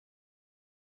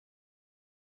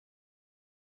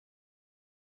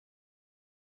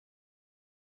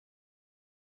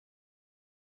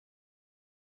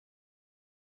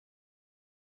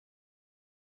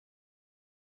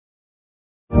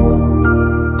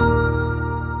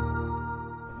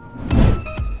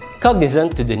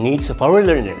Cognizant to the needs of our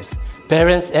learners,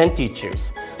 parents, and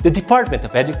teachers, the Department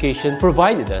of Education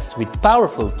provided us with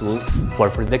powerful tools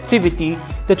for productivity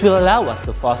that will allow us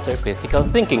to foster critical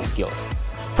thinking skills,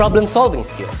 problem-solving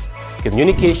skills,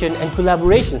 communication and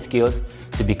collaboration skills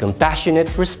to be compassionate,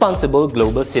 responsible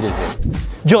global citizens.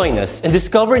 Join us and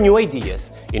discover new ideas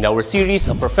in our series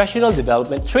of professional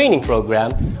development training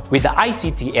program with the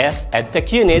ICT's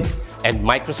Edtech Unit and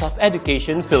Microsoft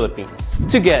Education Philippines.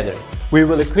 Together, we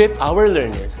will equip our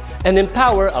learners and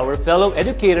empower our fellow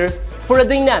educators for a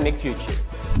dynamic future.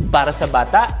 Para sa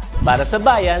bata, para sa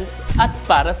bayan, at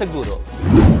para sa guro.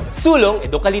 Sulong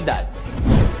Edukalidad.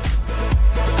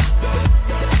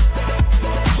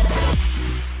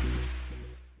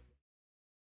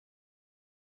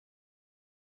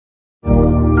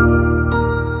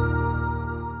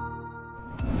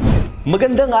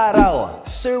 Magandang araw,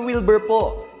 Sir Wilbur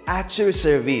po, at your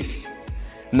service.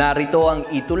 Narito ang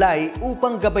ETUlay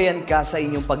upang gabayan ka sa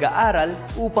inyong pag-aaral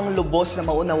upang lubos na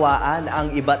maunawaan ang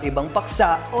iba't ibang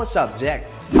paksa o subject.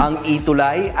 Ang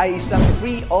ETUlay ay isang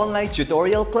free online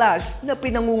tutorial class na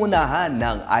pinangungunahan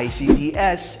ng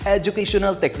ICT's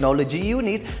Educational Technology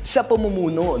Unit sa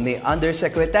pamumuno ni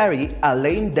Undersecretary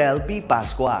Elaine Del P.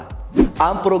 Pascua.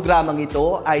 Ang programang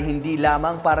ito ay hindi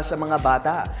lamang para sa mga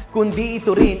bata, kundi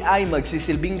ito rin ay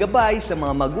magsisilbing gabay sa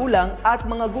mga magulang at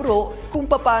mga guro kung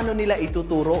paano nila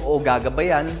ituturo o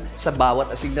gagabayan sa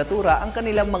bawat asignatura ang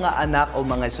kanilang mga anak o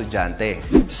mga estudyante.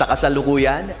 Sa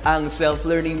kasalukuyan, ang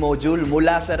self-learning module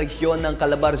mula sa rehiyon ng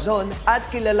Calabarzon at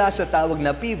kilala sa tawag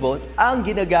na pivot ang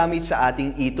ginagamit sa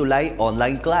ating ETUlay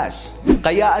online class.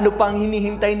 Kaya ano pang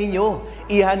hinihintay ninyo?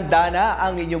 Ihanda na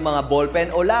ang inyong mga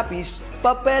ballpen o lapis,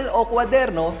 papel o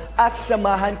kwaderno at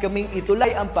samahan kaming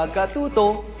itulay ang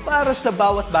pagkatuto para sa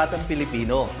bawat batang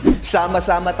Pilipino.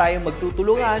 Sama-sama tayong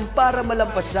magtutulungan para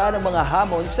malampasan ang mga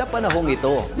hamon sa panahong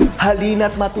ito.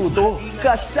 Halina't matuto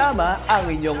kasama ang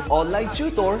inyong online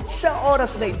tutor sa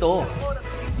oras na ito.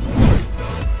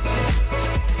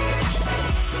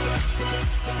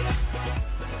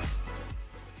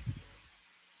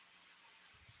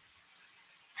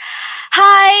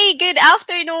 Hi, good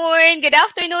afternoon. Good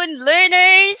afternoon,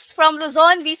 learners from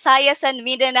Luzon, Visayas, and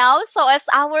Mindanao. So as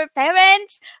our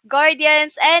parents,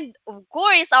 guardians, and of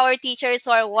course, our teachers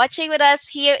who are watching with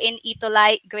us here in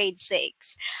ETUlay Grade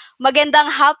 6.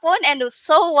 Magandang hapon and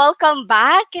so welcome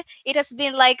back. It has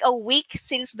been like a week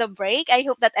since the break. I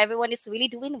hope that everyone is really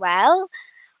doing well.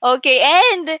 Okay,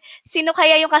 and sino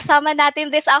kaya yung kasama natin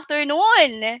this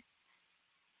afternoon?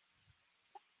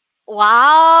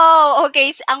 Wow!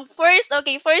 Okay, ang first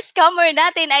comer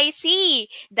natin ay si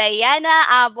Diana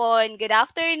Abon. Good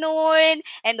afternoon.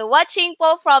 And watching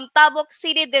po from Tabuk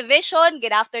City Division.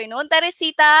 Good afternoon,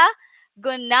 Teresita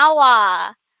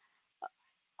Gunawa.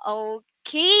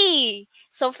 Okay.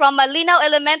 So from Malinaw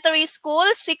Elementary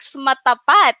School, 6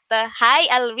 Matapat. Hi,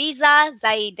 Alriza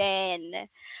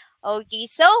Zaiden. Okay,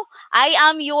 so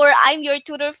I'm your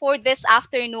tutor for this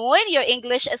afternoon, your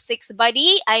English 6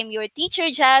 buddy. I'm your teacher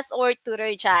Jazz or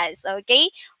tutor Jazz, okay,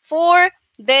 for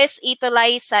this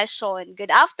ETUlay session.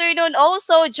 Good afternoon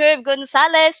also, Jerv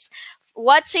Gonzalez,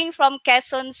 watching from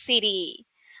Quezon City.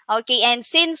 Okay, and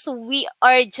since we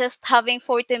are just having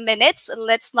 40 minutes,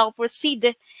 let's now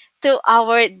proceed to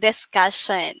our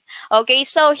discussion. Okay,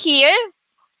 so here,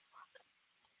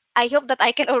 I hope that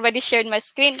I can already share my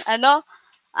screen.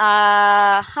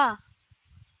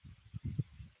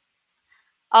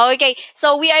 Okay,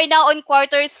 so we are now on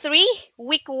quarter 3,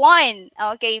 week 1.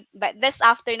 Okay, but this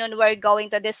afternoon we're going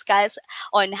to discuss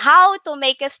on how to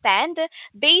make a stand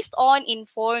based on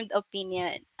informed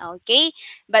opinion. Okay,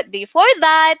 but before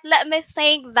that, let me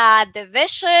thank the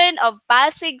Division of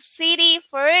Pasig City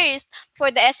first for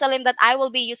the SLM that I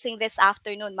will be using this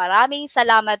afternoon. Maraming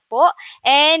salamat po.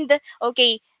 And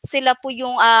okay, sila po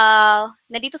yung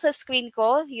nandito sa screen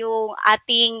ko, yung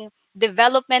ating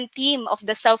development team of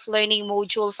the self-learning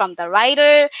module from the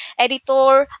writer,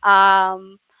 editor,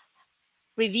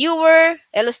 reviewer,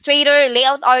 illustrator,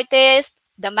 layout artist,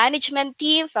 the management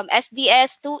team from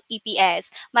SDS to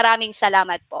EPS. Maraming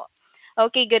salamat po.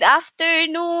 Okay, good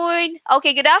afternoon.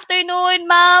 Okay, good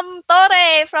afternoon, Ma'am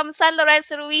Torre from San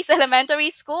Lorenzo Ruiz Elementary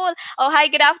School. Oh,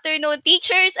 hi, good afternoon,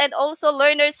 teachers and also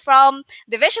learners from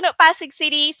Division of Pasig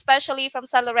City, especially from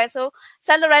San Lorenzo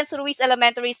Ruiz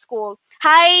Elementary School.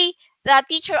 Hi,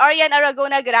 Teacher Arian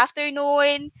Aragona, good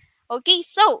afternoon. Okay,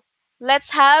 so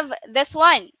let's have this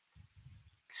one.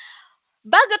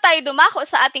 Bago tayo dumako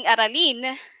sa ating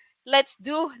aralin, let's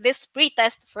do this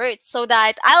pre-test first so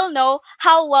that I'll know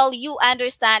how well you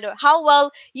understand or how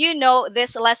well you know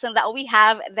this lesson that we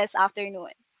have this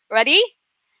afternoon. Ready?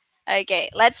 Okay,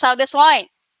 let's have this one.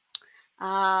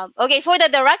 Okay, for the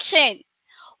direction,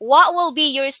 what will be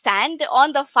your stand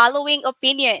on the following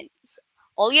opinions?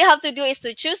 All you have to do is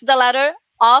to choose the letter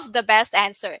of the best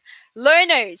answer.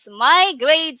 Learners, my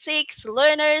grade 6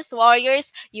 learners,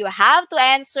 warriors, you have to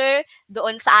answer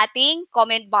doon sa ating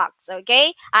comment box,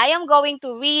 okay? I am going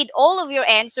to read all of your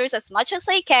answers as much as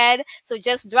I can, so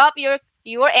just drop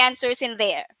your answers in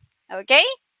there, okay?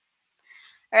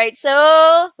 All right,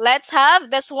 so let's have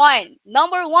this one.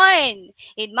 Number 1,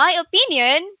 in my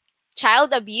opinion,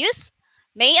 child abuse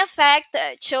may affect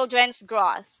children's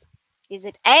growth. Is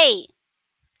it A?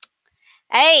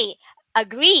 A,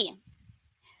 agree.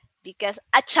 Because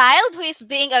a child who is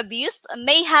being abused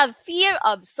may have fear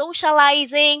of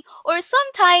socializing, or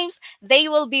sometimes they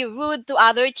will be rude to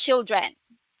other children.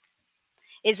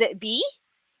 Is it B?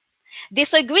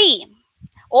 Disagree.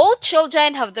 All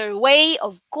children have their way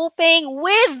of coping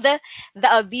with the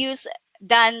abuse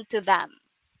done to them.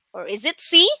 Or is it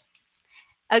C?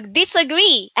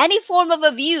 Disagree. Any form of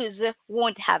abuse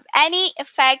won't have any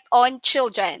effect on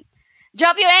children.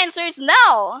 Drop your answers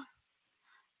now.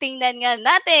 Tingnan nga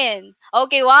natin.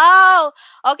 Okay, wow.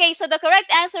 Okay, so the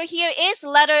correct answer here is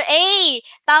letter A.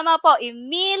 Tama po.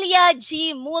 Emilia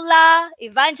G. Mula,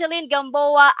 Evangeline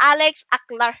Gamboa, Alex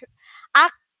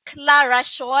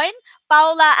Aclaracion,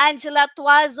 Paula Angela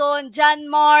Tuazon, John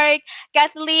Mark,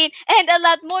 Kathleen, and a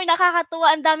lot more.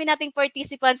 Nakakatuwa. Ang dami nating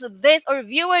participants this or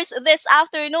viewers this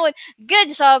afternoon.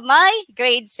 Good job, my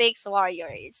grade 6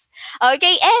 warriors.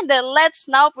 Okay, and let's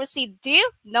now proceed to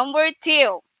number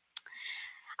 2.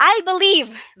 I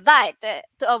believe that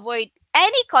to avoid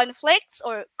any conflicts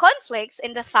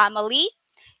in the family,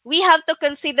 we have to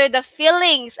consider the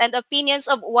feelings and opinions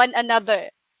of one another.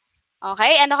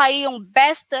 Okay? Ano kayo yung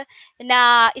best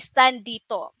na stand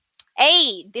dito?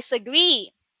 A, disagree.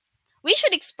 We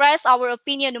should express our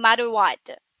opinion no matter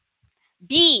what.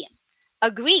 B,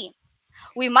 agree.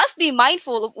 We must be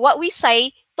mindful of what we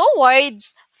say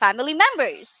towards family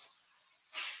members.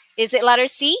 Is it letter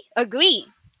C? Agree.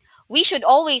 We should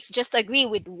always just agree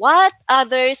with what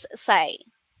others say.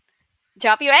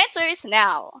 Drop your answers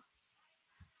now.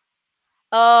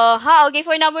 Okay,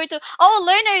 for number 2. Oh,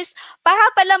 learners,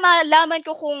 para pala malaman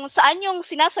ko kung saan yung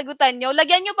sinasagutan nyo,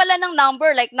 lagyan nyo pala ng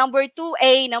number, like number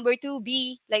 2A, number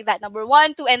 2B, like that, number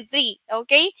 1, 2, and 3.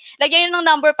 Okay? Lagyan nyo ng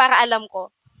number para alam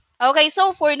ko. Okay,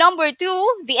 so for number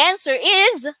 2, the answer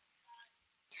is,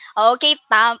 okay,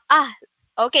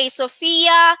 okay,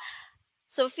 Sophia,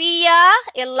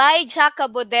 Elijah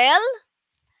Cabodel,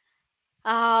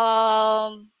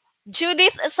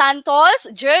 Judith Santos,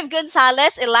 Jerv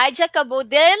Gonzalez, Elijah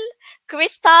Cabodel,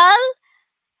 Crystal,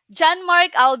 John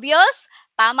Mark Albios.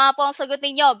 Tama po ang sagot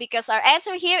ninyo because our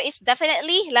answer here is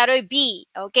definitely letter B.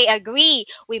 Okay, agree.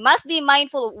 We must be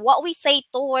mindful of what we say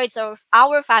towards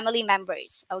our family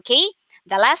members. Okay,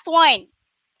 the last one.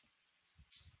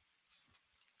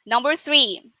 Number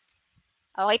 3.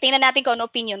 Okay, tingnan natin kung ano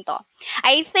opinion to.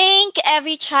 I think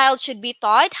every child should be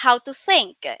taught how to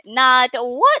think, not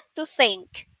what to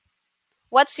think.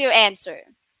 What's your answer?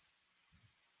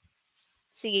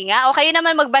 Sige nga, o kayo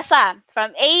naman magbasa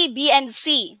from A, B, and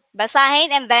C.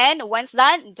 Basahin and then, once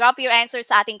done, drop your answer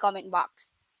sa ating comment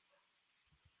box.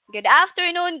 Good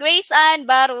afternoon, Grace Ann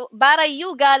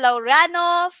Barayuga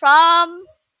Laurano from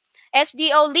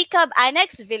SDO Likab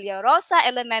Annex, Villarosa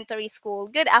Elementary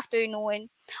School. Good afternoon.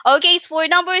 Okay, for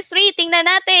number 3, tingnan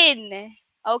natin.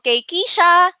 Okay,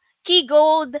 Keisha, Key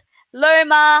Gold,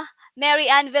 Lerma,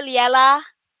 Mary Ann Villela.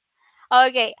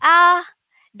 Okay,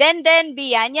 Denden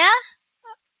Bianya,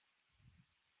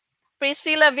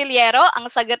 Priscilla Villero. Ang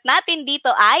sagot natin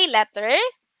dito ay letter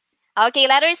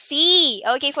C.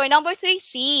 Okay, for number 3,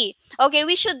 C. Okay,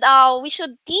 we should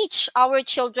teach our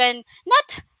children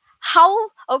not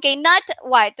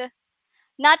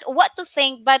what to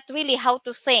think, but really how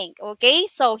to think. Okay,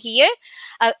 so here,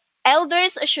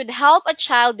 elders should help a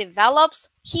child develop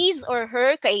his or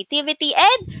her creativity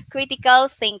and critical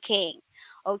thinking.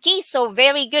 Okay, so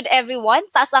very good everyone.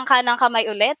 Taas ang kanang kamay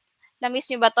ulit. Na-miss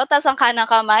nyo ba to? Taas ang kanang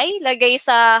kamay. Lagay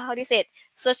sa,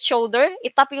 sa shoulder.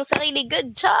 Itap yung sarili.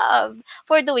 Good job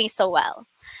for doing so well.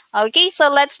 Okay, so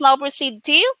let's now proceed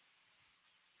to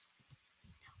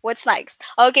what's next.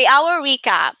 Okay, our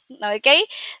recap. Okay,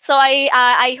 so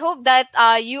I hope that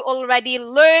you already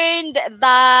learned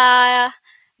the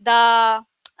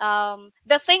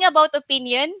thing about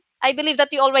opinion. I believe that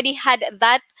you already had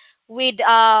that with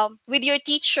your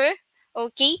teacher.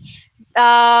 Okay,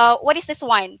 what is this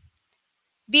one?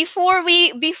 Before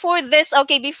this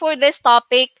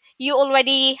topic, you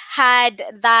already had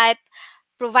that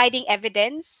providing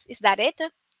evidence. Is that it?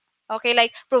 Okay,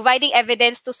 like providing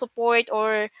evidence to support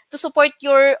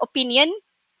your opinion.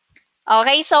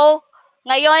 Okay, so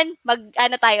ngayon,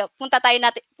 pumunta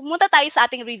tayo sa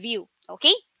ating review.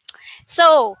 Okay?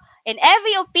 So, in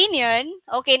every opinion,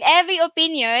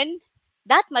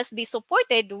 that must be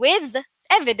supported with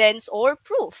evidence or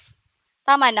proof.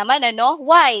 Tama naman, ano?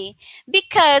 Why?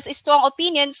 Because strong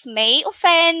opinions may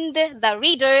offend the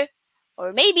reader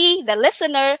or maybe the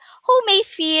listener who may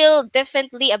feel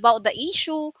differently about the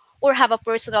issue or have a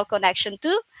personal connection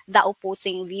to the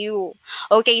opposing view.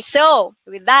 Okay, so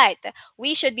with that,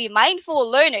 we should be mindful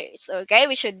learners. Okay,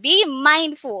 we should be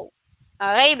mindful.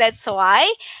 Okay, that's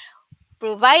why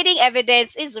providing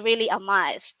evidence is really a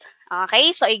must.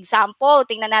 Okay, so example,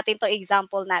 tingnan natin to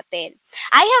example natin.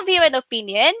 I have here an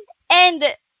opinion and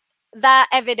the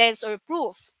evidence or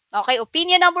proof. Okay,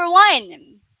 opinion number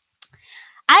 1.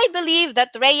 I believe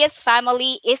that Reyes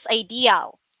family is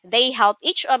ideal. They help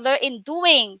each other in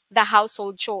doing the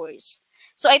household chores.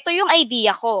 So ito yung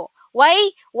idea ko.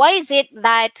 Why is it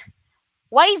that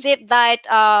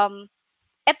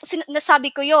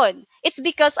nasabi ko yon? It's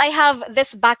because I have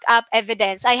this backup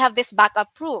evidence. I have this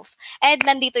backup proof. And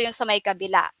nandito yung sa may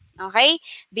kabila. Okay?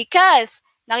 Because,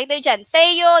 nakita nyo dyan,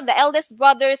 Theo, the eldest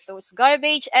brother, throws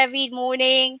garbage every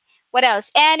morning. What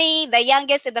else? Annie, the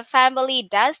youngest in the family,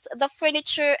 dusts the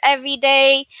furniture every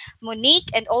day. Monique,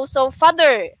 and also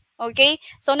father. Okay?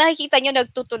 So nakikita nyo,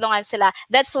 nagtutulungan sila.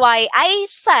 That's why I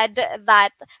said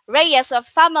that Reyes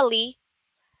family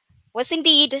was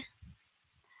indeed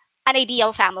an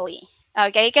ideal family.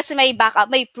 Okay? Kasi may backup,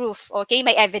 may proof. Okay?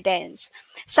 May evidence.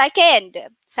 Second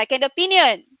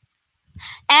opinion.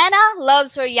 Anna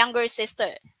loves her younger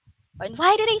sister. And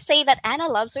why did I say that Anna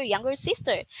loves her younger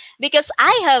sister? Because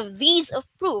I have these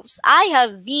proofs, I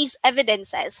have these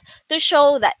evidences to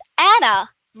show that Anna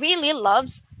really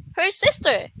loves her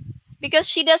sister. Because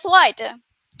she does what?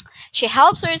 She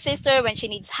helps her sister when she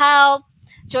needs help,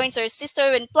 joins her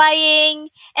sister when playing,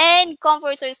 and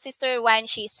comforts her sister when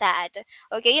she's sad.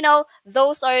 Okay,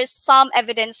 those are some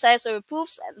evidences or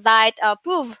proofs that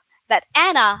prove that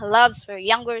Anna loves her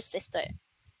younger sister.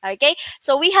 Okay,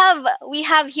 so we have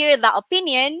here the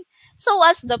opinion, so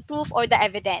as the proof or the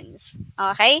evidence.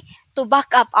 Okay, to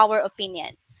back up our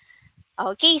opinion.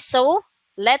 Okay, so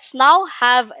let's now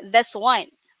have this one.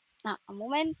 A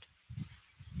moment.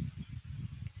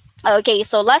 Okay,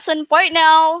 so lesson part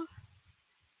now.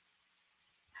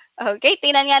 Okay,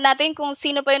 tingnan nga natin kung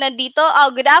sino pa yung nandito.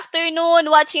 Good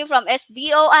afternoon, watching from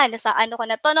SDO. Nasa ano ko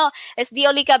na to, no?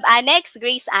 SDO Likab Annex,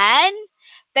 Grace Ann,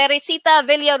 Teresita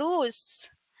Villaruz.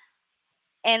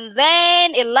 And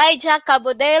then, Elijah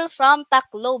Cabudel from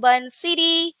Tacloban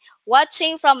City,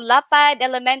 watching from Lapad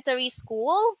Elementary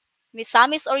School,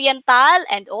 Misamis Oriental,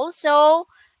 and also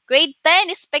grade 10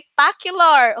 is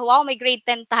spectacular. Wow, may grade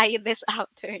 10 tayo this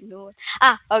afternoon.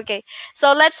 Okay.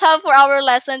 So, let's have for our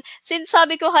lesson. Since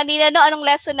sabi ko kanina, anong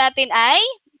lesson natin ay?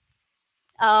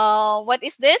 What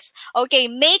is this? Okay,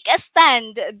 make a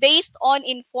stand based on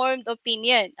informed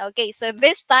opinion. Okay, so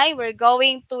this time we're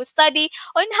going to study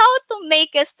on how to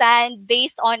make a stand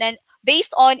based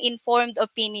on informed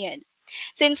opinion.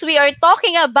 Since we are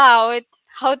talking about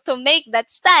how to make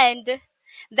that stand,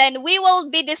 then we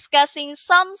will be discussing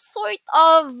some sort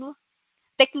of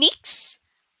techniques.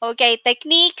 Okay,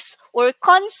 techniques or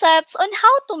concepts on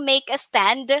how to make a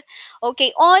stand,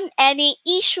 okay, on any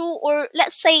issue or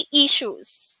let's say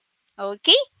issues.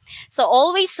 Okay? So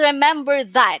always remember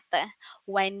that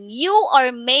when you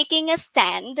are making a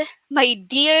stand, my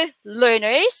dear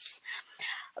learners,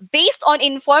 based on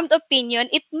informed opinion,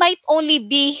 it might only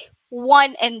be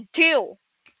 1 and 2.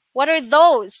 What are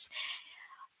those?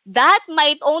 That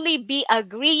might only be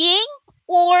agreeing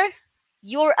or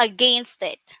you're against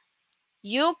it.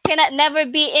 You cannot never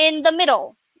be in the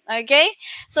middle. Okay?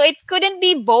 So it couldn't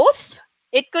be both.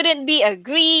 It couldn't be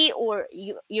agree or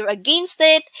you're against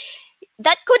it.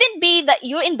 That couldn't be that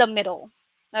you're in the middle.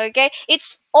 Okay?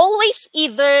 It's always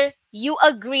either you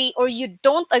agree or you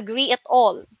don't agree at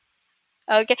all.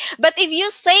 Okay? But if you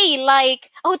say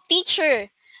like, oh, teacher,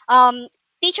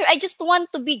 I just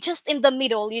want to be just in the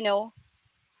middle,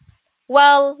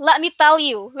 Well, let me tell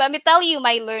you,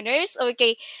 my learners,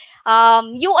 okay,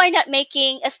 you are not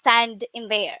making a stand in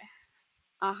there.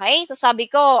 Okay? So sabi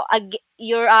ko,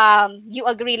 you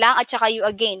agree lang at saka you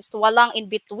against. Walang in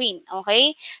between.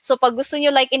 Okay? So pag gusto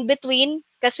nyo like in between,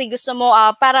 kasi gusto mo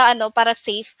para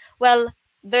safe, well,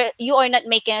 you are not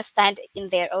making a stand in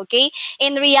there. Okay?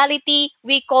 In reality,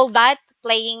 we call that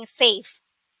playing safe.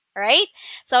 Right?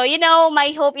 So,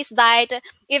 my hope is that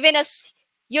even as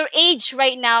your age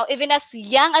right now, even as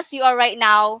young as you are right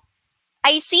now,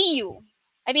 I see you.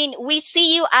 I mean, we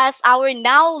see you as our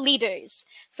now leaders.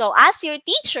 So as your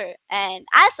teacher and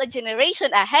as a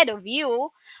generation ahead of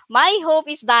you, my hope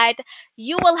is that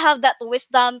you will have that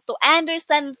wisdom to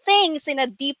understand things in a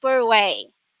deeper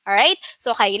way. Alright?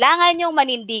 So, kailangan yung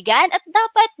manindigan at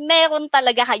dapat meron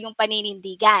talaga kayong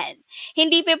paninindigan.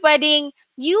 Hindi pa pwedeng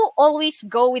you always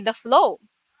go with the flow.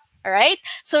 Alright?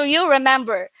 So, you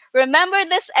remember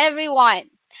this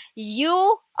everyone.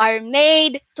 You are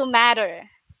made to matter.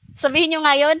 Sabihin nyo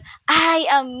ngayon, I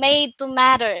am made to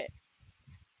matter.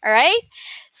 Alright?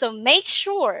 So, make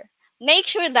sure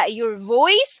that your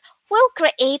voice will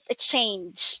create a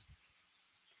change.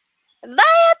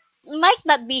 That might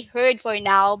not be heard for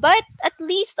now, but at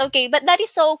least, okay, but that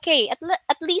is okay.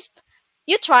 At least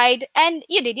you tried and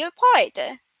you did your part.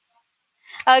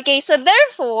 Okay, so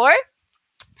therefore,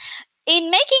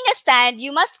 in making a stand,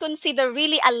 you must consider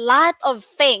really a lot of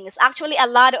things. Actually, a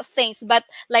lot of things. But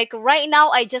like right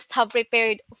now, I just have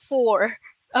prepared 4.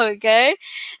 Okay,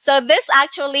 so this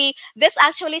actually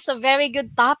is a very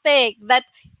good topic that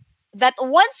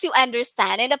once you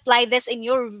understand and apply this in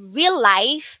your real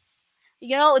life,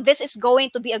 you know, this is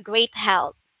going to be a great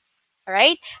help. All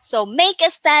right? So, make a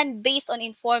stand based on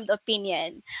informed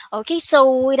opinion. Okay, so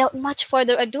without much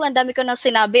further ado, ang dami ko nang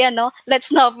sinabi, ano?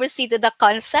 Let's now proceed to the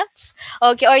concepts,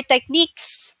 okay, or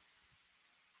techniques.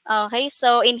 Okay,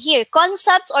 so in here,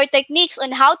 concepts or techniques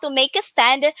on how to make a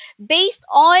stand based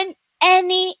on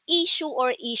any issue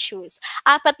or issues.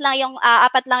 Apat lang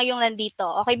yung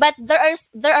nandito. Okay, but there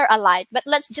are a lot, but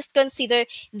let's just consider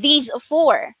these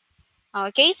 4.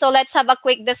 Okay, so let's have a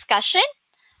quick discussion,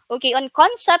 okay, on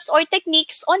concepts or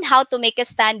techniques on how to make a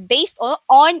stand based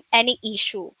on any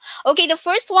issue. Okay, the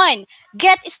first one,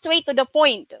 get straight to the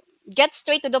point. Get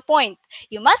straight to the point.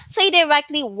 You must say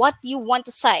directly what you want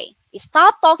to say.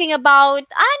 Stop talking about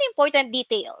unimportant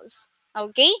details.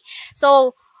 Okay,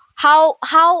 so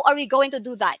how are we going to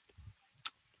do that?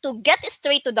 To get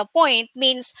straight to the point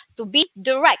means to be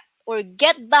direct, or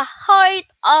get the heart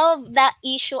of the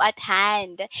issue at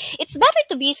hand. It's better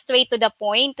to be straight to the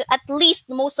point, at least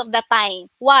most of the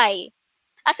time. Why?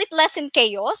 As it lessens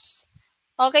chaos.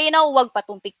 Okay, you know, wag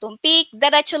patumpik-tumpik,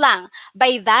 diretso lang.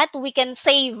 By that, we can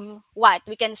save what?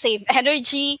 We can save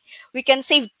energy, we can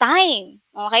save time.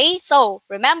 Okay, so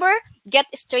remember, get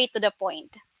straight to the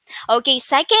point. Okay,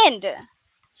 second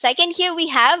here we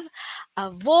have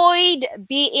avoid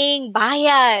being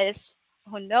biased.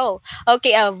 Oh no.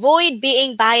 Okay, avoid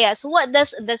being biased. What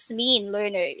does this mean,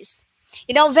 learners?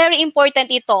 You know, very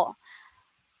important ito.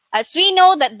 As we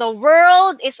know that the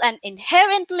world is an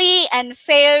inherently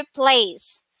unfair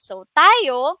place. So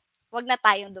tayo, wag na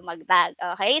tayong dumagdag.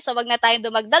 Okay? So wag na tayong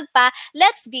dumagdag pa.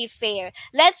 Let's be fair.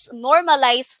 Let's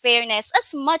normalize fairness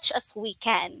as much as we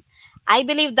can. I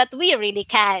believe that we really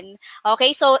can.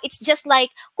 Okay? So it's just like,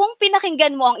 kung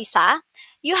pinakinggan mo ang isa,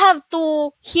 you have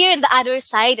to hear the other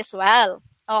side as well.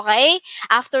 Okay?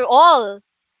 After all,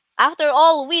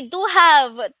 we do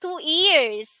have 2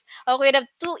 ears. Okay, we have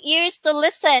 2 ears to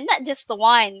listen, not just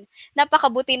 1.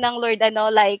 Napakabuti ng Lord,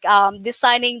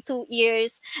 designing 2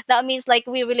 ears. That means like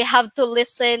we really have to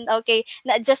listen, okay,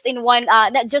 not just in one,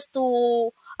 not just to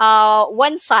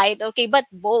one side, okay, but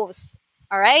both.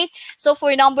 All right. So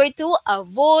for number 2,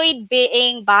 avoid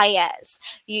being biased.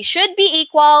 You should be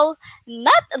equal,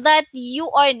 not that you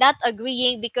are not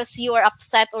agreeing because you are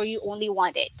upset or you only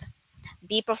want it.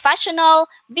 Be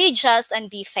professional, be just, and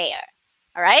be fair.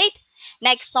 All right.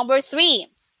 Next, number 3.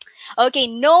 Okay,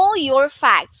 know your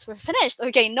facts. We're finished.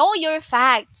 Okay, know your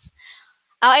facts.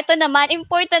 Ito naman,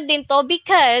 important din to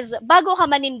because bago ka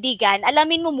manindigan,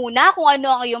 alamin mo muna kung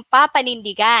ano ang iyong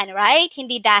papanindigan, right?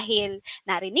 Hindi dahil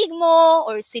narinig mo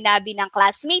or sinabi ng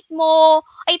classmate mo,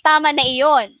 ay tama na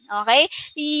iyon, okay?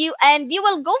 You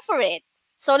will go for it.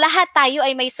 So lahat tayo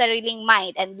ay may sariling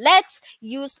mind and let's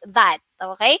use that,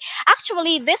 okay?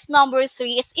 Actually, this number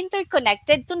 3 is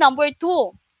interconnected to number 2,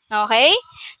 okay?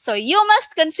 So you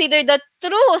must consider the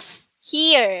truth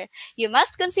here. You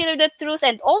must consider the truth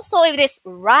and also if it is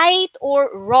right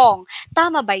or wrong.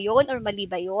 Tama ba yun or mali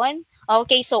ba yun?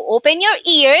 Okay, so open your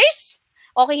ears.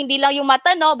 Okay, hindi lang yung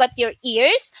mata, no? But your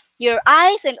ears, your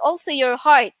eyes, and also your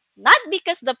heart. Not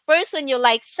because the person you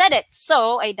like said it.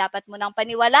 So, ay dapat mo nang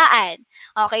paniwalaan.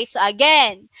 Okay, so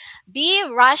again, be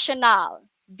rational.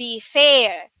 Be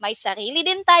fair. May sarili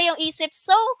din tayong isip.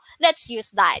 So, let's use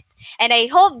that. And I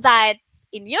hope that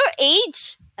in your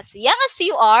age, as young as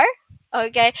you are,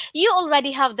 okay, you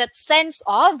already have that sense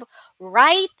of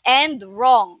right and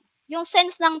wrong. Yung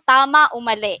sense ng tama o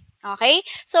mali. Okay?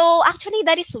 So, actually,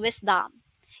 that is wisdom.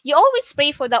 You always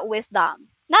pray for that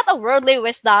wisdom. Not a worldly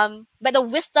wisdom, but a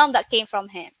wisdom that came from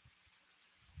Him.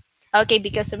 Okay,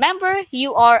 because remember,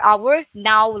 you are our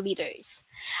now leaders.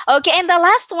 Okay, and the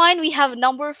last one, we have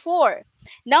number 4.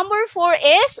 Number 4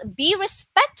 is be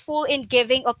respectful in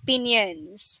giving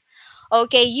opinions.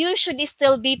 Okay, you should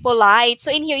still be polite.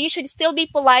 So in here, you should still be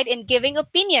polite in giving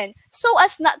opinion so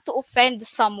as not to offend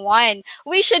someone.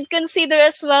 We should consider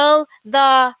as well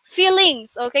the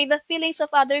feelings, okay, the feelings of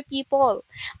other people.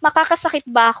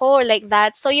 Makakasakit ba ako like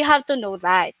that? So you have to know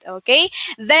that, okay?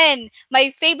 Then,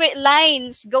 my favorite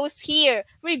lines goes here,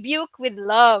 rebuke with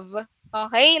love.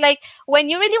 Okay, like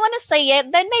when you really want to say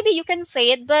it, then maybe you can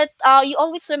say it, but you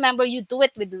always remember you do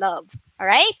it with love. All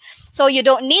right, so you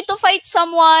don't need to fight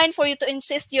someone for you to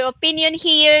insist your opinion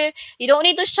here. You don't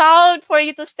need to shout for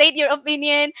you to state your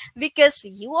opinion because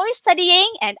you are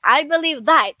studying, and I believe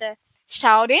that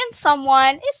shouting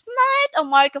someone is not a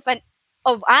mark of an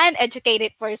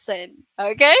educated person.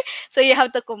 Okay, so you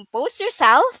have to compose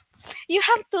yourself. You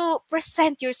have to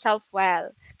present yourself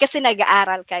well kasi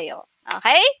nag-aaral kayo.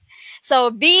 Okay? So,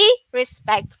 be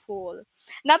respectful.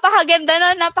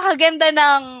 Napakaganda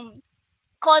ng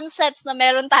concepts na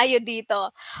meron tayo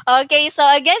dito. Okay, so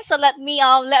again, so let me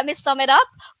sum it up.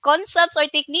 Concepts or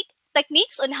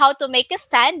techniques on how to make a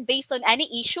stand based on any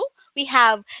issue. We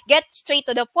have get straight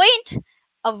to the point,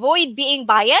 avoid being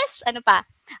biased, ano pa?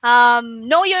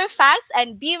 Know your facts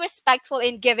and be respectful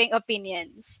in giving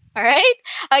opinions. All right?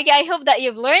 Okay, I hope that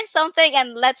you've learned something,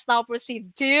 and let's now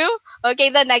proceed to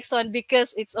the next one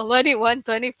because it's already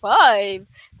 1:25.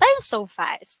 Time's so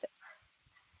fast.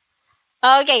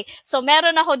 Okay, so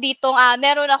meron ako ditong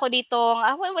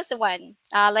what was the one?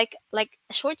 Like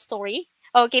a short story.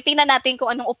 Okay, tingnan natin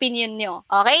kung anong opinion nyo.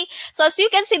 Okay? So as you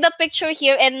can see the picture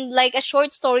here and like a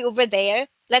short story over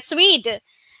there, let's read.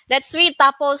 Let's read,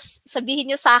 tapos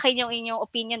sabihin nyo sa akin yung inyong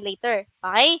opinion later.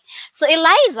 Okay? So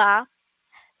Eliza,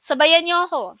 sabayan nyo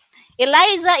ako.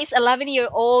 Eliza is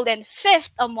 11-year-old and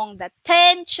 5th among the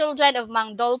 10 children of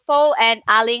Mang Dolpo and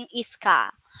Aling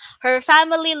Iska. Her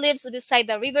family lives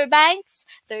beside the riverbanks.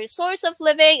 Their source of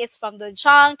living is from the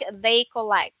junk they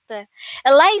collect.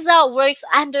 Eliza works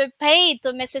underpaid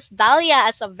to Mrs. Dahlia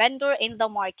as a vendor in the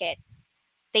market.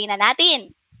 Tingnan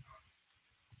natin.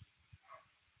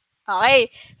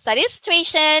 Okay, study the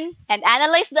situation and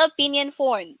analyze the opinion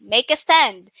formed. Make a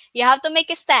stand. You have to make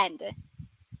a stand.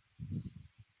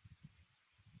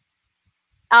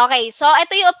 Okay, so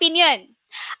ito yung opinion.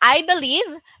 I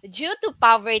believe due to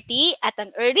poverty at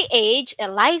an early age,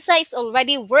 Eliza is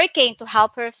already working to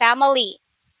help her family.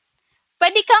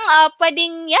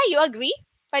 You agree?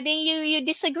 Pwedeng you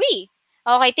disagree.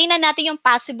 Okay, tingnan natin yung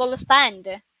possible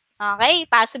stand. Okay,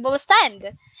 possible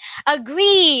stand.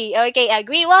 Agree. Okay,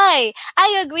 agree. Why?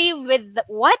 I agree with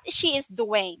what she is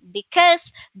doing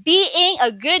because being a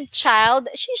good child,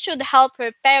 she should help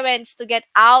her parents to get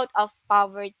out of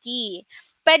poverty.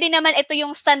 Pwede naman ito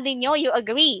yung stand niyo, you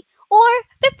agree. Or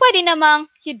pwede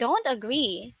namang you don't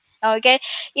agree. Okay?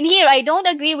 In here, I don't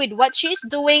agree with what she's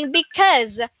doing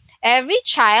because every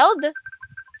child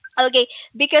has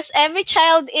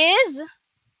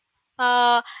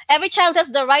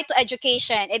the right to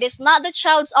education. It is not the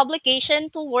child's obligation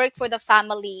to work for the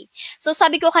family. So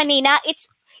sabi ko kanina, it's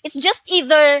just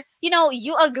either,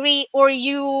 you agree or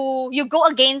you go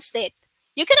against it.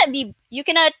 You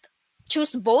cannot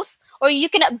choose both, or you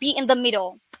cannot be in the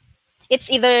middle. It's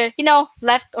either,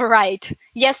 left or right.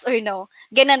 Yes or no.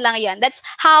 Ganun lang yan. That's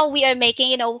how we are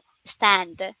making,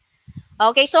 stand.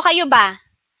 Okay, so kayo ba?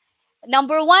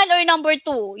 Number 1 or number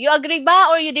 2? You agree ba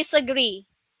or you disagree?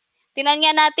 Tingnan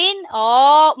nga natin.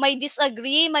 Oh, may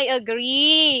disagree, may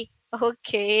agree.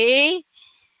 Okay.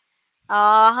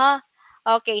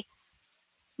 Okay.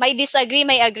 May disagree,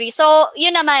 may agree. So,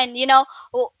 yun naman,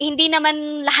 hindi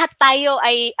naman lahat tayo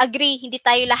ay agree, hindi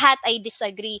tayo lahat ay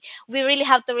disagree. We really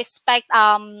have to respect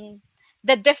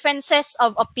the differences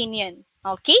of opinion.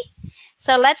 Okay?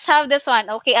 So, let's have this one.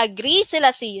 Okay, agree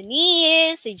sila si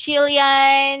Eunice, si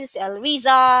Jillian, si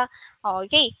Elriza.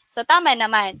 Okay, so tama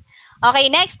naman. Okay,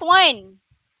 next one.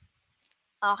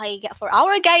 Okay, for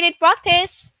our guided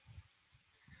practice.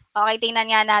 Okay,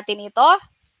 tingnan nga natin ito.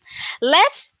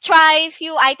 Let's try a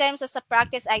few items as a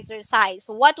practice exercise.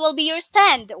 What will be your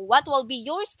stand? What will be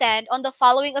your stand on the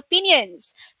following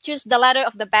opinions? Choose the letter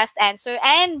of the best answer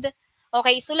and,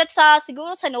 okay, sulat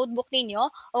siguro sa notebook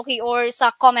ninyo, okay, or sa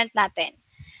comment natin.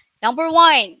 Number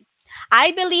 1,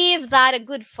 I believe that a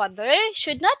good father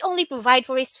should not only provide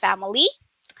for his family,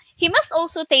 he must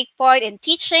also take part in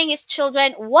teaching his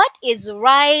children what is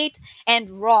right and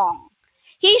wrong.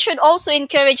 He should also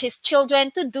encourage his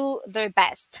children to do their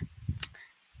best.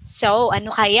 So, ano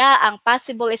kaya ang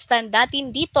possible stand natin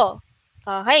dito?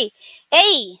 Okay. A,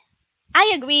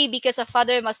 I agree because a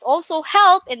father must also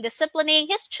help in disciplining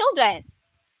his children.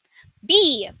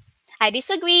 B. I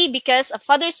disagree because a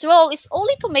father's role is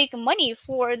only to make money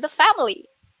for the family.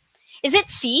 Is it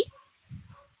C?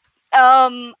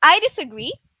 I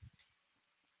disagree.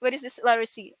 What is this letter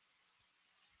C?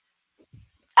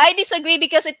 I disagree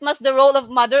because it must the role of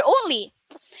mother only.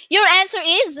 Your answer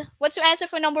is, what's your answer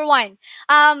for number 1?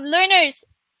 Learners,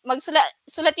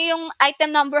 sulat niyo yung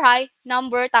item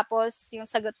number, tapos yung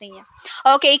sagot niya.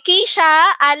 Okay,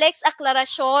 Keisha, Alex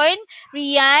Aclaracion,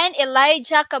 Rian,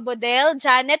 Elijah Cabodel,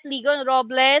 Janet Ligon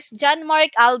Robles, John Mark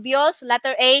Albios,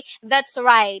 letter A, that's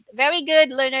right. Very good,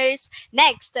 learners.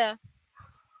 Next.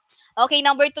 Okay,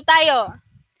 number 2 tayo.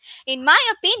 In my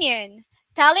opinion,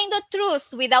 telling the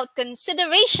truth without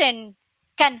consideration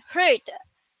can hurt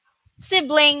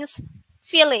siblings'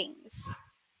 feelings.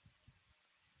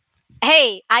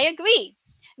 Hey, I agree.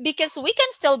 Because we can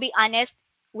still be honest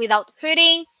without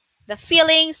hurting the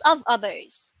feelings of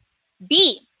others.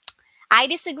 B, I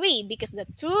disagree because the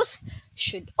truth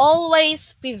should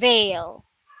always prevail.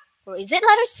 Or is it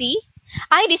letter C?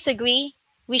 I disagree.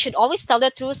 We should always tell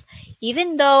the truth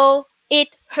even though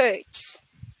it hurts.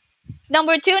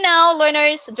 Number 2 now,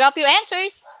 learners, drop your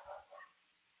answers.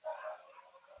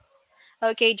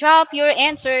 Okay, drop your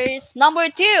answers. Number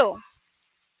 2.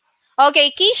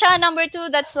 Okay, Keisha, number 2,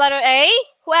 that's letter A.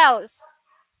 Who else?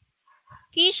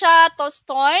 Keisha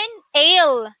Toston,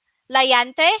 Ale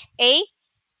Layante, A.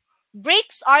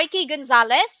 Bricks Arky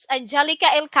Gonzalez, Angelica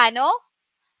Elcano,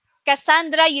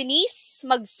 Cassandra Eunice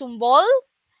Magsumbol,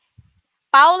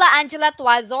 Paula Angela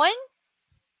Tuazon,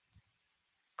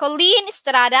 Colleen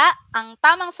Estrada. Ang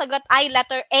tamang sagot ay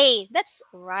letter A. That's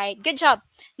right. Good job.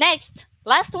 Next,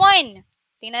 last one.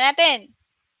 Tingnan natin.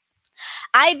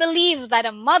 I believe that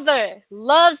a mother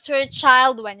loves her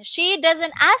child when she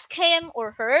doesn't ask him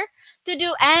or her to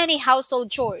do any household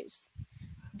chores.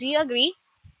 Do you agree?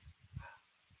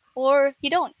 Or you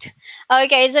don't?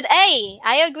 Okay, is it A?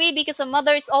 I agree because a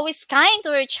mother is always kind to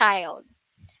her child.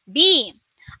 B,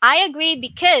 I agree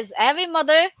because every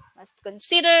mother must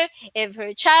consider if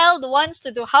her child wants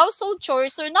to do household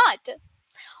chores or not.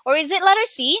 Or is it letter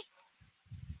C?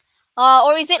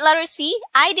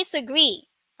 I disagree.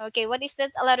 Okay, what is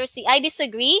that letter C? I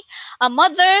disagree. A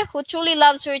mother who truly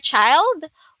loves her child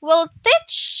will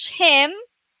teach him,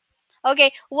 what?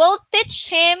 Will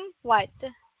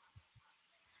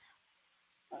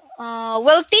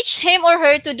teach him or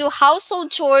her to do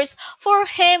household chores for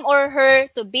him or her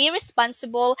to be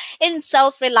responsible and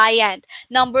self-reliant.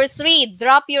 Number 3,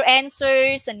 drop your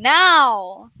answers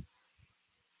now.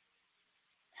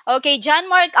 Okay, John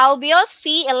Mark Albios,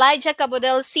 C. Elijah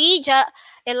Cabodel, C.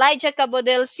 Elijah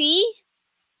Cabodel, C.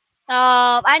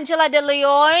 Angela De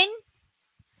Leon,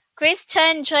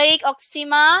 Christian Drake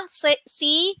Oxima,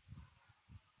 C.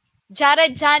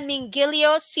 Jared Jan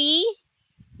Mingilio, C.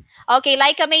 Okay,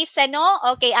 Laika May Seno.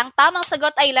 Okay, ang tamang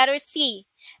sagot ay letter C.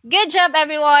 Good job,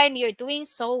 everyone. You're doing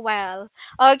so well.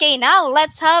 Okay, now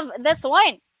let's have this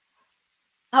one.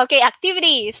 Okay,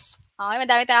 activities. Okay,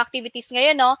 madami tayong activities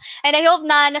ngayon, no? And I hope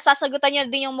na nasasagutan nyo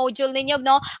din yung module ninyo,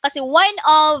 no? Kasi one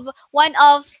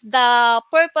of the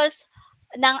purpose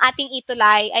ng ating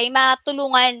ETUlay ay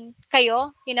matulungan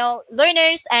kayo,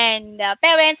 learners and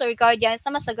parents or guardians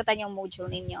na masagutan yung module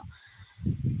ninyo.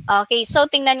 Okay, so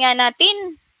tingnan nga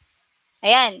natin.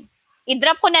 Ayan.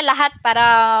 I-drop ko na lahat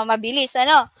para mabilis,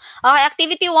 Okay,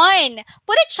 activity 1.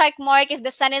 Put a check mark if the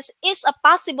sentence is a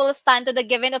possible stand to the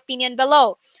given opinion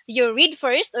below. You read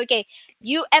first, okay?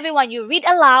 Everyone, you read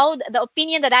aloud the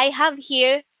opinion that I have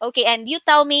here, okay? And you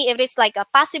tell me if it's like a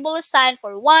possible stand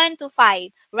for 1 to 5.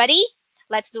 Ready?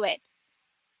 Let's do it.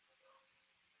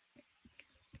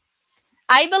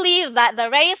 I believe that the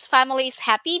Reyes family is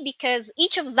happy because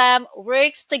each of them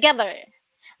works together.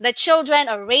 The children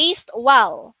are raised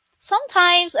well.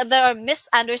 Sometimes there are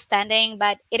misunderstandings,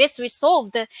 but it is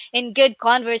resolved in good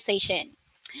conversation.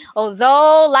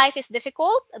 Although life is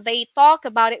difficult, they talk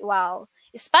about it well,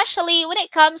 especially when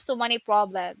it comes to money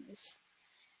problems.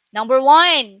 Number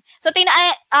 1. So,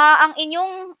 ang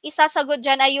inyong isasagot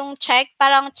dyan ay yung check,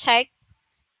 parang check.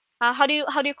 How do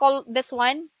you call this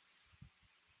one?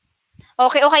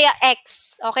 Okay, o kaya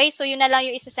X. Okay, so yun na lang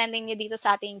yung isasending niyo dito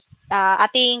sa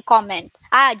ating comment.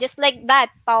 Just like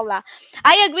that, Paula.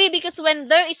 I agree because when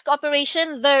there is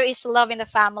cooperation, there is love in the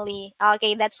family.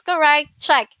 Okay, that's correct.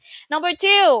 Check. Number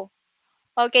 2.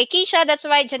 Okay, Keisha, that's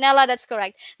right. Janella, that's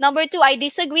correct. Number 2, I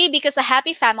disagree because a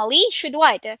happy family should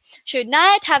what? Should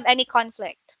not have any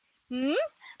conflict.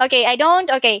 Okay, I don't.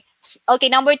 Okay,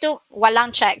 number 2,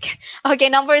 walang check. Okay,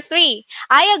 number 3,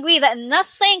 I agree that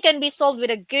nothing can be solved with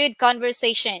a good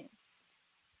conversation.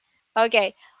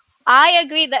 Okay, I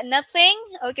agree that nothing.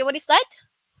 Okay, what is that?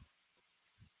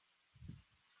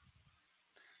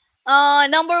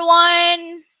 Number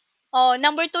 1. Oh,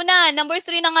 number 2 na. Number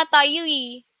 3 na nga tayo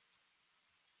eh.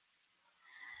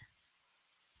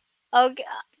 Okay.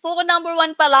 Puko number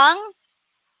 1 pa lang.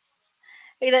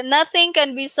 Okay, that nothing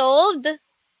can be solved.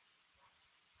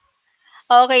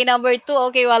 Okay, number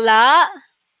 2. Okay, wala.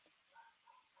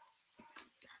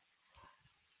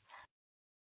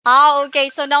 Okay.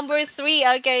 So, number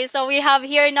 3. Okay. So, we have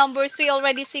here number 3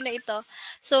 already. Sino ito?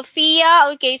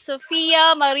 Sophia. Okay.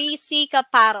 Sophia Marisi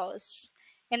Caparos.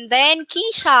 And then,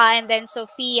 Keisha. And then,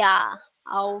 Sophia.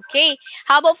 Okay.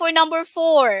 How about for number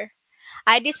 4?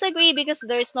 I disagree because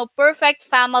there's no perfect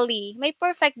family. May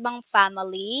perfect bang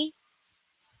family?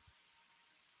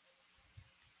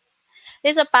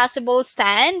 There's a possible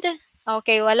stand.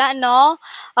 Okay, wala, no?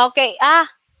 Okay,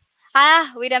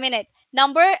 wait a minute.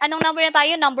 Anong number na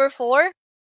tayo? Number 4?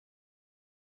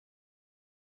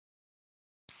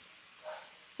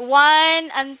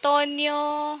 1,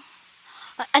 Antonio.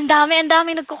 Ang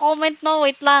dami nagko-comment, no?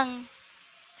 Wait lang.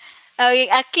 Okay,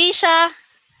 Akisha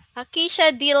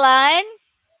Dilan,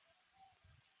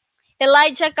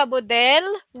 Elijah Cabudel,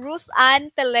 Ruth Ann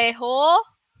Pelejo,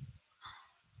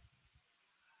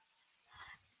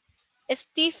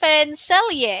 Stephen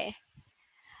Selye.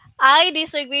 I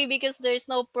disagree because there's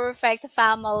no perfect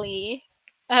family.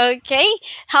 Okay.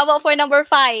 How about for number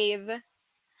 5?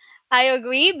 I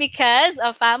agree because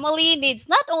a family needs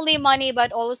not only money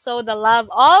but also the love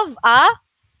of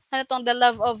the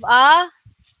love of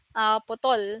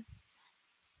putol.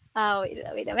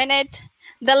 Wait a minute.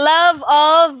 The love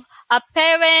of a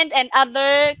parent and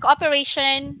other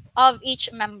cooperation of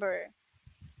each member.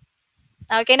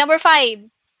 Okay, number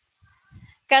 5.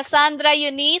 Cassandra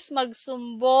Eunice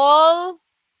Magsumbol,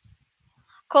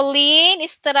 Colleen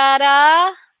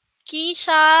Estrada,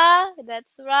 Keisha,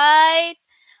 that's right.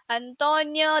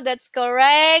 Antonio, that's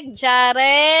correct.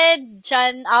 Jared,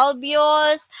 Jan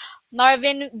Albios,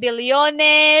 Marvin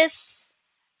Billones,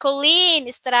 Colleen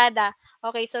Estrada.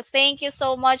 Okay, so thank you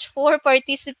so much for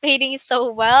participating so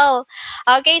well.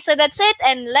 Okay, so that's it.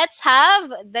 And let's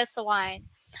have this one.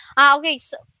 Okay,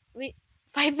 so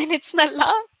 5 minutes na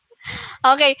lang.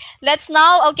 Okay, let's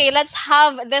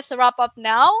have this wrap up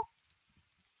now.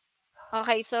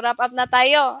 Okay, so wrap up na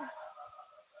tayo.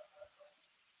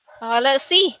 Let's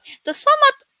see. To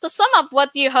sum up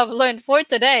what you have learned for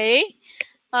today.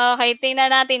 Okay, tingnan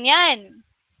natin yan.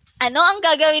 Ano ang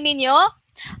gagawin ninyo?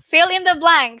 Fill in the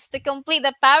blanks to complete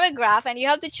the paragraph and you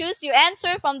have to choose your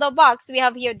answer from the box. We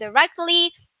have here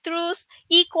directly, truth,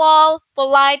 equal,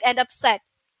 polite, and upset.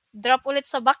 Drop ulit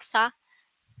sa box ha.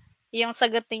 Yung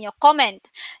sagot niyo. Comment.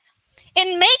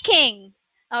 In making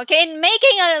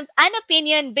an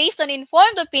opinion based on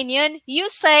informed opinion, you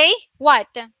say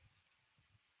what?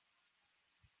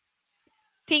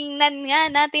 Tingnan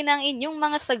nga natin ang inyong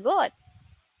mga sagot.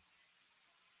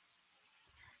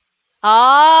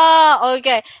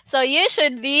 Okay. So you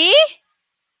should be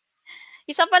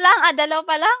isa pa lang, dalawa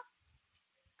pa lang.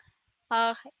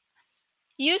 Okay.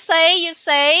 You say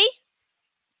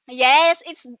yes,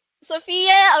 it's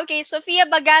Sophia. Okay, Sophia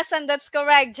Bagasan, that's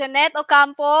correct. Janet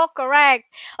Ocampo, correct.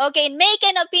 Okay, make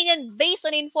an opinion based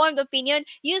on informed opinion.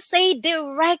 You say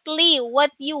directly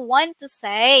what you want to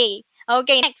say.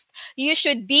 Okay, next. You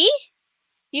should be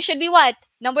what?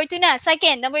 Number 2 na.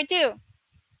 Second, number 2.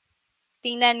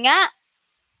 Tingnan nga.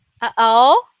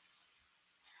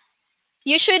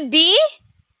 You should be.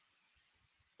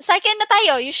 Second na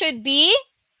tayo. You should be.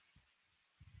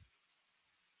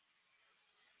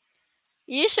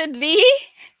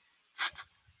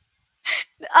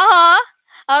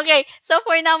 Okay. So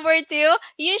for number 2,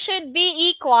 you should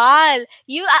be equal.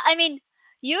 You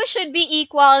should be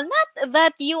equal. Not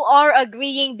that you are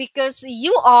agreeing because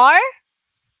you are.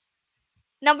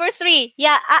 Number 3.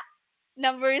 Yeah.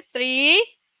 Number 3.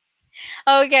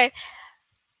 Okay.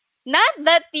 Not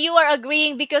that you are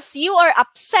agreeing because you are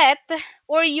upset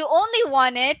or you only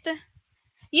want it.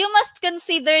 You must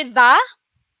consider the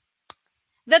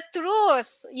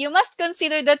truth. You must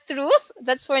consider the truth.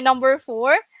 That's for number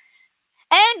 4.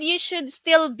 And you should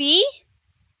still be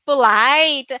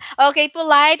polite. Okay,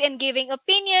 polite and giving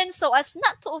opinions so as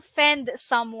not to offend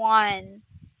someone.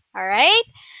 All right?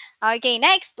 Okay,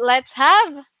 next, let's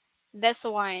have this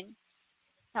one.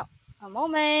 A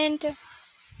moment.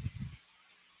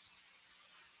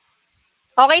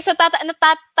 Okay, so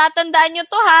tatandaan nyo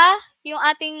to ha, yung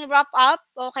ating wrap up.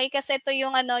 Okay, kasi ito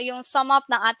yung yung sum up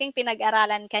ng ating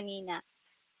pinag-aralan kanina.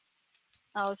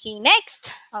 Okay,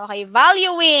 next. Okay,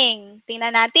 valuing.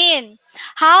 Tingnan natin.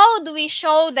 How do we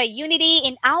show the unity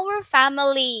in our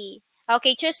family?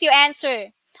 Okay, choose your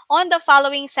answer. on the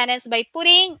following sentence by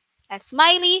putting a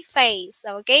smiley face.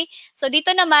 Okay? So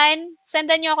dito naman,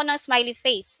 sendan nyo ako ng smiley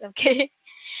face. Okay?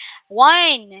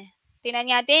 1.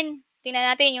 Tingnan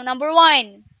natin yung number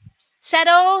 1.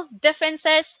 Settle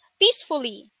differences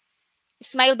peacefully.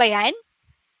 Smile ba yan?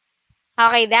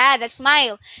 Okay, that's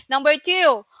smile. Number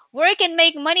 2, work and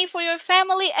make money for your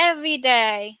family every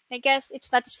day. I guess it's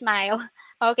not smile.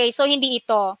 Okay, so hindi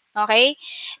ito. Okay?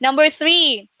 Number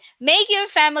 3, make your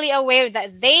family aware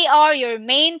that they are your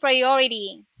main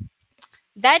priority.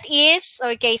 That is,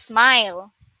 okay,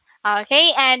 smile. Okay,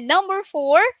 and number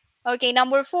 4,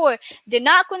 do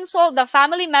not consult the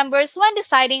family members when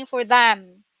deciding for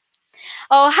them.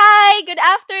 Oh, hi! Good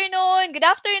afternoon! Good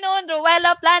afternoon,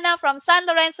 Ruela Plana from San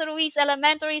Lorenzo Ruiz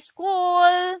Elementary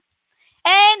School.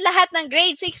 And lahat ng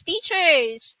grade 6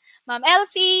 teachers. Ma'am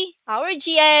Elsie, our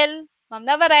GL, Ma'am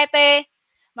Navarrete,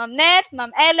 Ma'am Neth,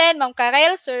 Ma'am Ellen, Ma'am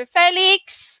Karel, Sir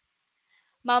Felix,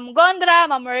 Ma'am Gondra,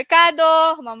 Ma'am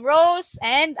Mercado, Ma'am Rose,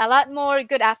 and a lot more.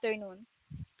 Good afternoon.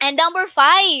 And number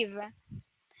 5.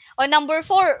 O number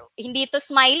 4, hindi to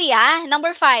smiley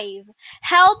Number 5,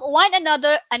 help one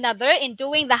another in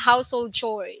doing the household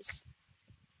chores.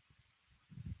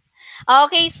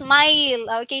 Okay,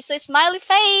 smile. Okay, so smiley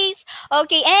face.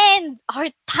 Okay, and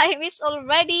our time is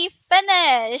already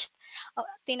finished.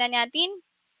 Tingnan natin.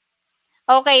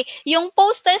 Okay, yung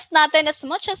post test natin, as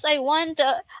much as I want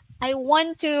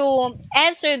to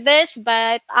answer this,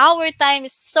 but our time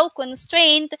is so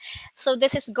constrained. So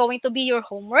this is going to be your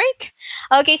homework.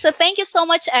 Okay, so thank you so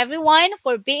much, everyone,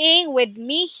 for being with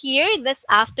me here this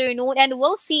afternoon. And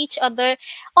we'll see each other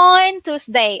on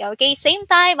Tuesday. Okay, same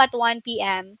time at 1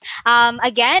 p.m.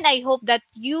 Again, I hope that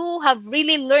you have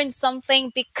really learned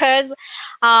something because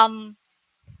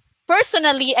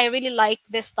personally, I really like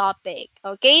this topic.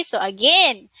 Okay, so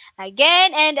again,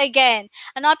 and again.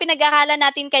 Ano ang pinag-aralan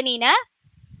natin kanina?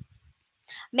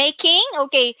 Making a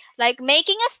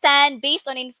stand based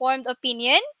on informed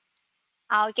opinion.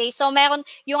 Okay, so meron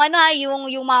yung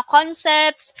yung mga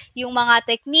concepts, yung mga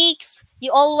techniques,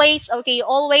 you always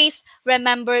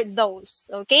remember those.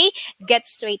 Okay? Get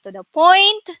straight to the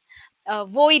point,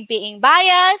 avoid being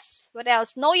biased, what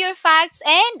else? Know your facts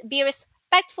and be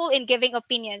respectful in giving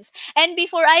opinions. And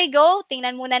before I go,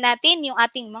 tingnan muna natin yung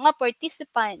ating mga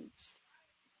participants.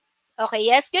 Okay,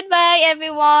 yes, goodbye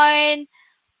everyone.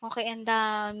 Okay, and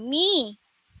me.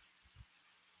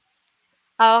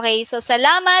 Okay, so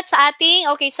salamat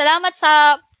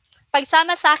sa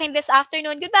pagsama sa akin this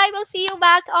afternoon. Goodbye, we'll see you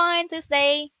back on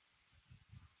Tuesday.